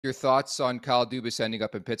Your thoughts on Kyle Dubas ending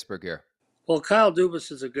up in Pittsburgh here? Well, Kyle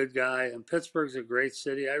Dubas is a good guy, and Pittsburgh's a great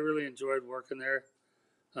city. I really enjoyed working there.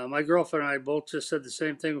 My girlfriend and I both just said the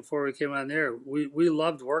same thing before we came on there. We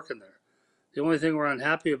loved working there. The only thing we're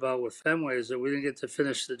unhappy about with Fenway is that we didn't get to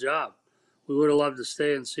finish the job. We would have loved to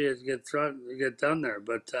stay and see it get done there.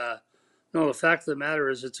 But no, the fact of the matter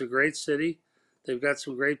is it's a great city. They've got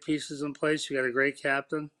some great pieces in place. You got a great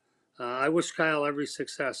captain. I wish Kyle every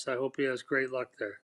success. I hope he has great luck there.